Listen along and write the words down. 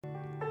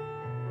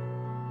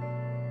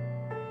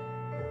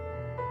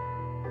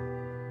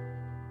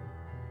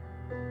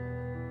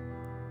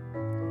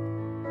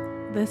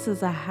This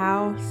is a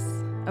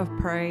house of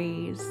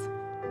praise.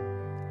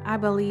 I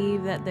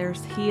believe that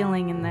there's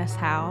healing in this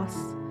house.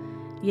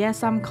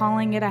 Yes, I'm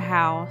calling it a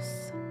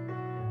house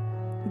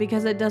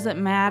because it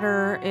doesn't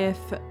matter if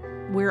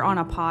we're on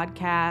a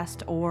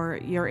podcast or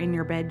you're in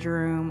your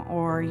bedroom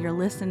or you're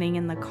listening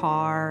in the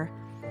car,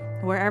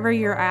 wherever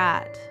you're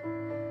at.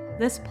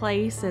 This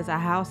place is a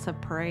house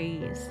of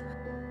praise.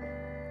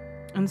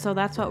 And so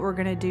that's what we're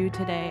going to do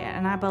today.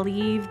 And I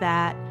believe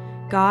that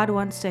God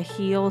wants to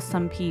heal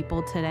some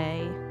people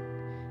today.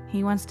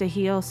 He wants to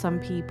heal some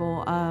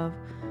people of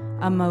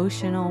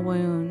emotional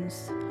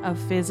wounds, of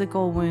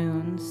physical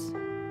wounds,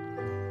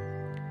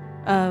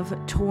 of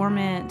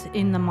torment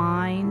in the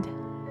mind,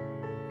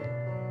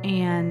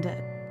 and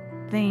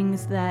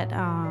things that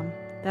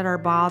are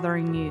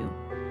bothering you.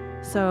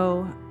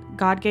 So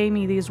God gave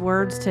me these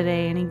words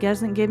today, and He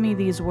doesn't give me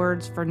these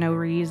words for no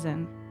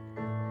reason.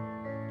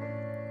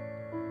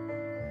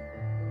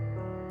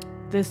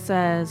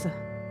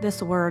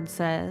 This word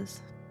says,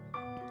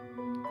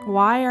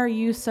 "Why are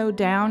you so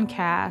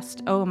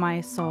downcast, O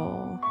my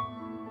soul?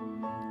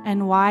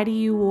 And why do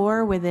you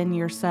war within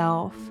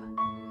yourself?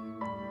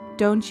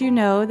 Don't you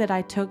know that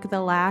I took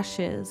the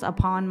lashes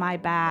upon my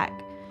back,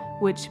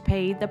 which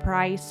paid the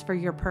price for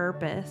your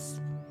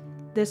purpose,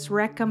 this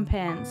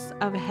recompense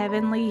of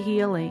heavenly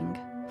healing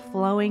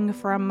flowing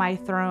from my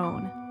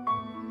throne?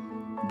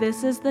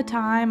 This is the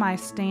time I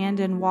stand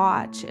and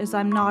watch, as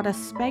I'm not a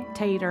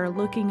spectator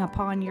looking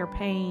upon your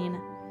pain,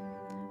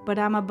 but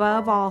I'm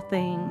above all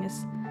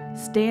things,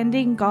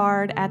 standing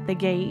guard at the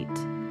gate.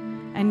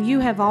 And you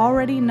have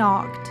already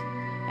knocked,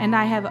 and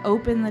I have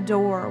opened the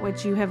door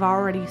which you have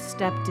already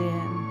stepped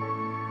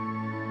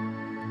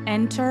in.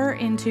 Enter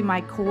into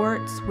my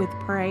courts with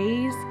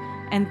praise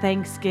and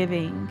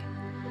thanksgiving,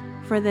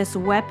 for this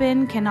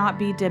weapon cannot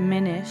be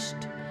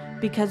diminished,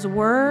 because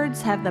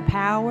words have the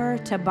power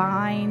to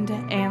bind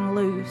and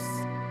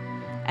loose.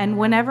 And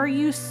whenever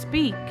you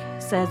speak,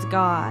 says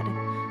God,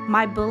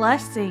 my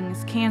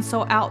blessings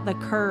cancel out the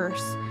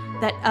curse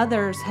that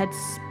others had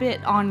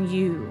spit on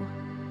you,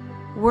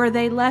 where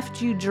they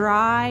left you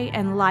dry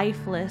and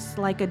lifeless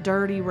like a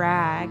dirty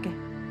rag.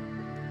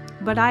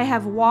 But I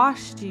have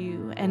washed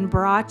you and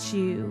brought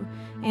you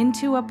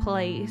into a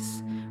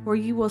place where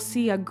you will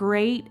see a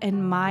great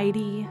and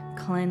mighty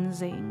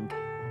cleansing.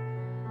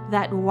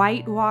 That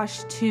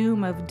whitewashed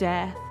tomb of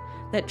death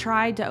that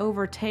tried to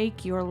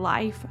overtake your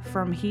life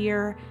from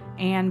here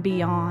and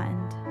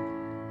beyond.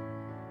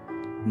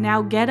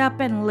 Now get up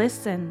and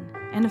listen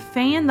and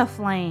fan the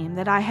flame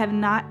that I have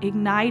not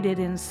ignited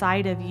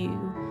inside of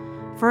you,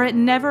 for it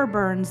never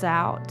burns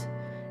out.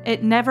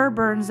 It never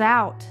burns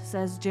out,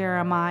 says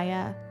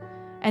Jeremiah.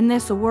 And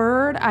this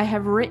word I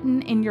have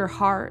written in your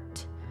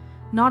heart,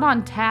 not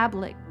on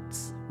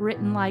tablets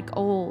written like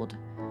old,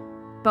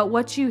 but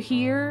what you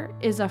hear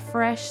is a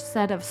fresh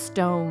set of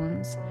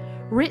stones,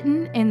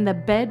 written in the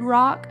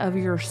bedrock of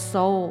your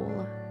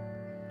soul.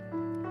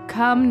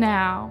 Come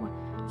now,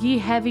 ye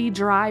heavy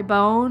dry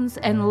bones,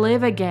 and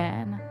live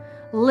again.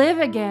 Live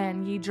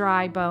again, ye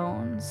dry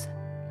bones.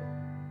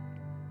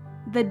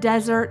 The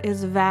desert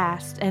is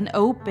vast and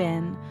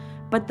open,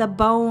 but the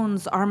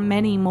bones are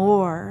many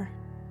more.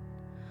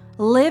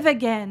 Live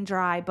again,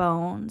 dry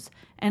bones,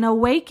 and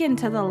awaken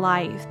to the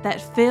life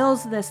that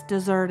fills this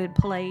deserted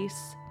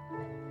place,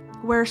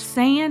 where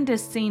sand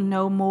is seen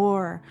no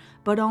more,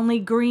 but only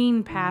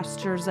green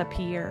pastures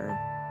appear.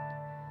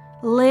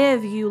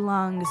 Live, you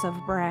lungs of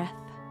breath,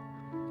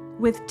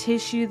 with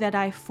tissue that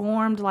I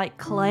formed like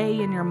clay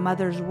in your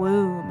mother's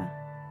womb.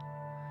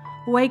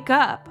 Wake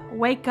up,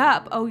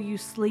 O you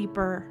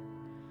sleeper.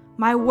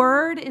 My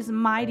word is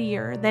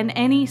mightier than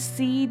any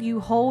seed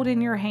you hold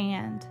in your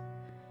hand.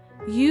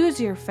 Use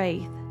your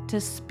faith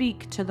to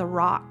speak to the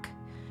rock.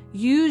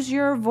 Use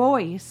your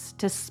voice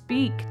to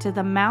speak to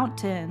the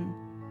mountain.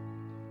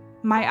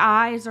 My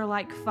eyes are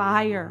like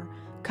fire,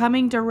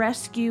 coming to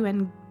rescue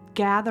and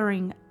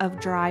gathering of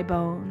dry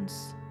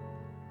bones.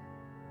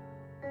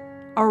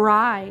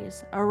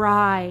 Arise,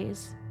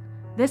 arise.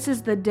 This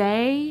is the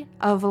day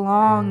of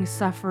long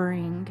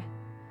suffering.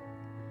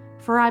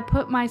 For I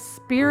put my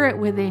spirit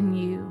within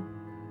you,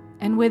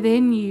 and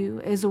within you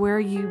is where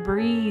you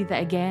breathe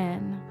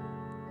again.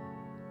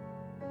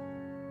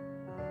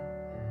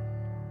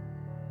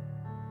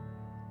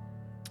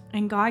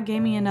 And God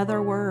gave me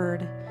another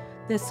word.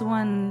 This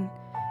one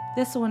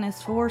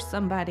is for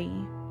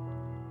somebody.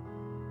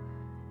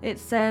 It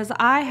says,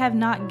 I have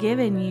not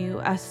given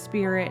you a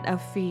spirit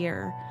of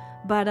fear,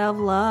 but of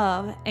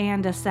love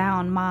and a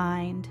sound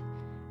mind,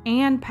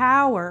 and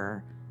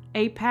power,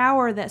 a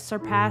power that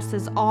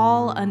surpasses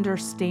all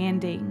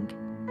understanding.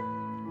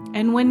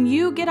 And when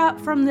you get up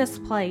from this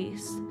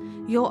place,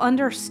 you'll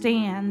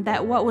understand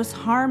that what was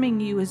harming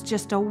you is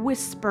just a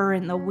whisper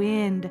in the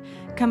wind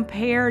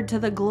compared to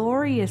the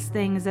glorious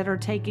things that are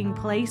taking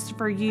place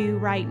for you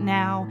right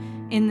now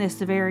in this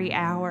very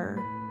hour.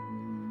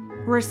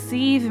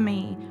 Receive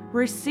me,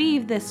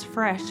 receive this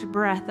fresh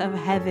breath of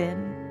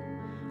heaven.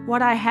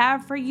 What I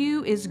have for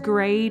you is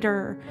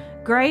greater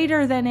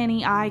than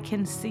any eye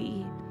can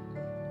see.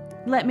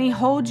 Let me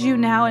hold you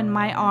now in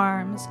my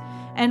arms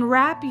and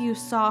wrap you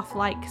soft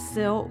like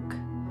silk,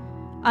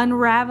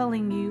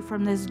 unraveling you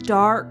from this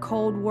dark,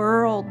 cold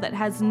world that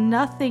has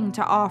nothing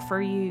to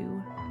offer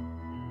you.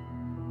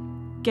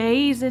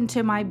 Gaze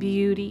into my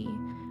beauty.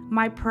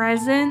 My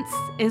presence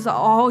is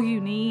all you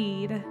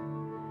need.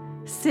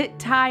 Sit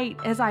tight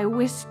as I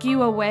whisk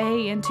you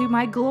away into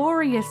my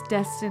glorious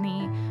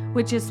destiny,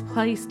 which is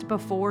placed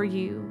before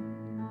you.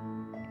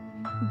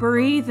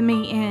 Breathe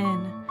me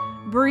in.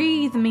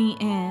 Breathe me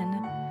in.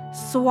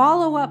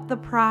 Swallow up the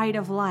pride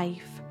of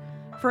life,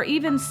 for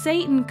even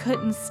Satan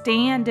couldn't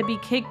stand to be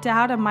kicked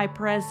out of my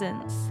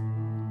presence.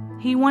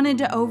 He wanted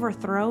to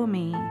overthrow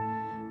me,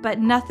 but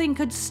nothing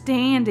could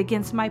stand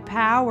against my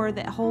power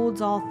that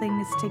holds all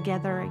things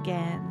together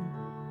again.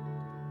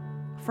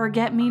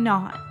 Forget me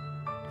not.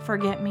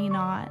 Forget me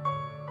not.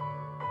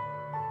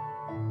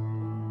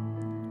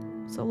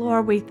 So,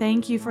 Lord, we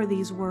thank you for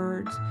these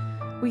words.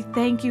 We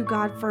thank you,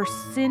 God, for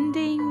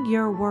sending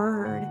your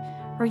word.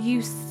 For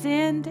you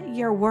send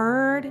your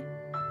word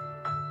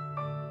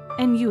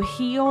and you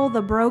heal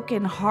the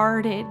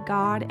brokenhearted,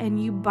 God,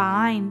 and you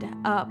bind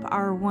up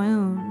our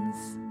wounds.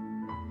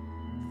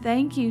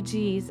 Thank you,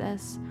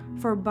 Jesus,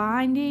 for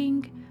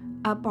binding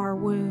up our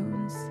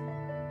wounds.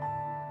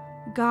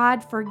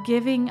 God, for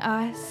giving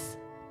us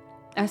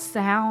a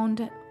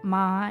sound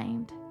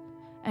mind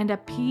and a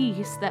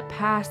peace that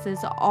passes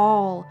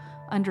all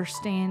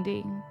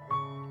understanding.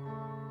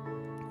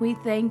 We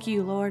thank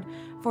you, Lord,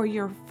 for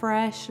your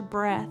fresh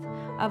breath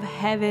of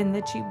heaven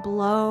that you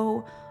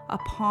blow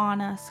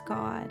upon us,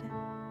 God.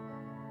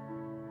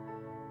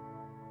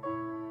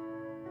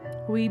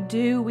 We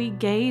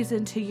gaze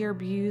into your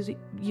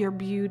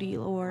beauty,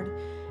 Lord,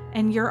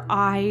 and your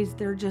eyes,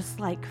 they're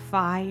just like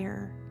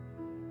fire.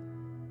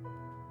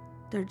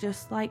 They're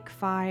just like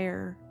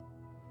fire.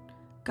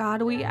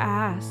 God, we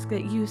ask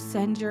that you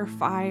send your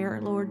fire,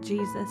 Lord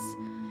Jesus.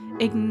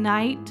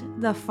 Ignite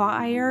the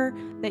fire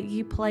that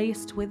you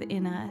placed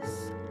within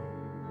us.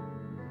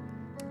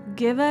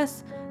 Give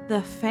us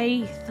the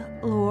faith,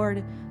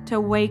 Lord, to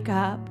wake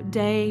up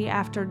day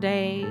after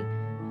day,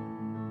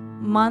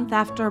 month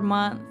after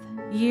month,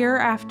 year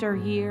after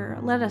year.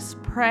 Let us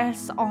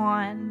press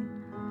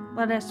on.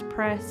 Let us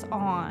press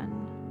on.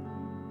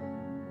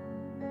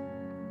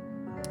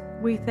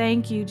 We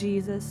thank you,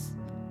 Jesus,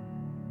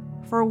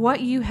 for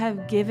what you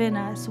have given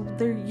us,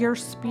 your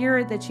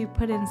spirit that you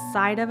put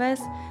inside of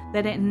us,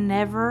 that it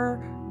never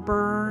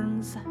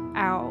burns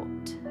out.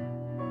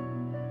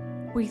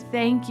 We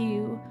thank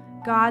you,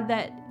 God,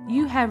 that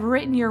you have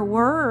written your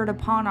word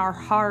upon our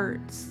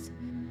hearts.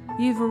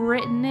 You've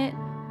written it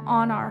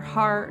on our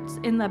hearts,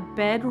 in the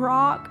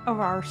bedrock of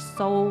our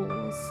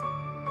souls.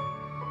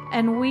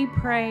 And we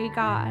pray,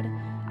 God,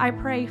 I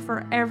pray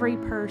for every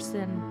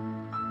person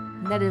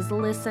that is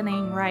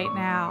listening right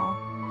now,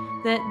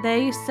 that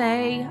they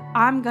say,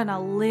 I'm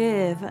gonna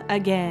live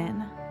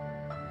again.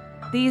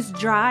 These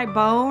dry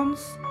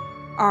bones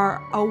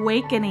are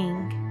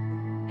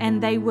awakening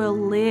and they will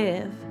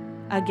live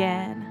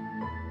again.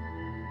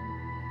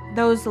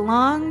 Those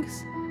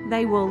lungs,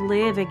 they will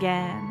live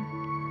again.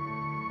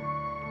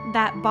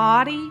 That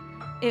body,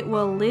 it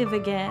will live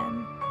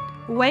again.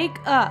 Wake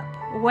up,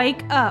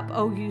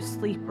 O you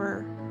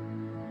sleeper.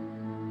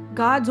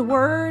 God's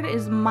word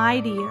is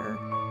mightier.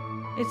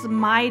 It's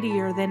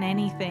mightier than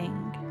anything.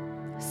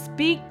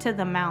 Speak to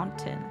the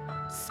mountain.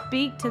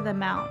 Speak to the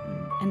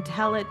mountain and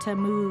tell it to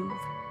move.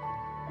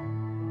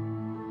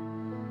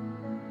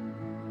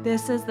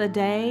 This is the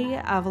day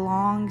of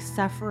long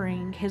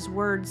suffering. His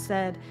word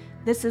said,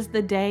 this is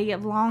the day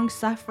of long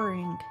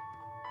suffering.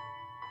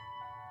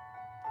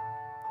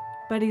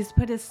 But he's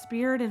put his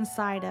spirit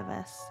inside of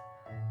us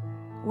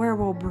where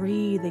we'll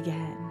breathe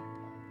again.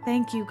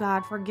 Thank you,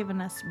 God, for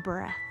giving us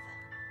breath.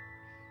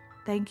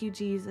 Thank you,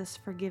 Jesus,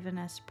 for giving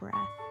us breath.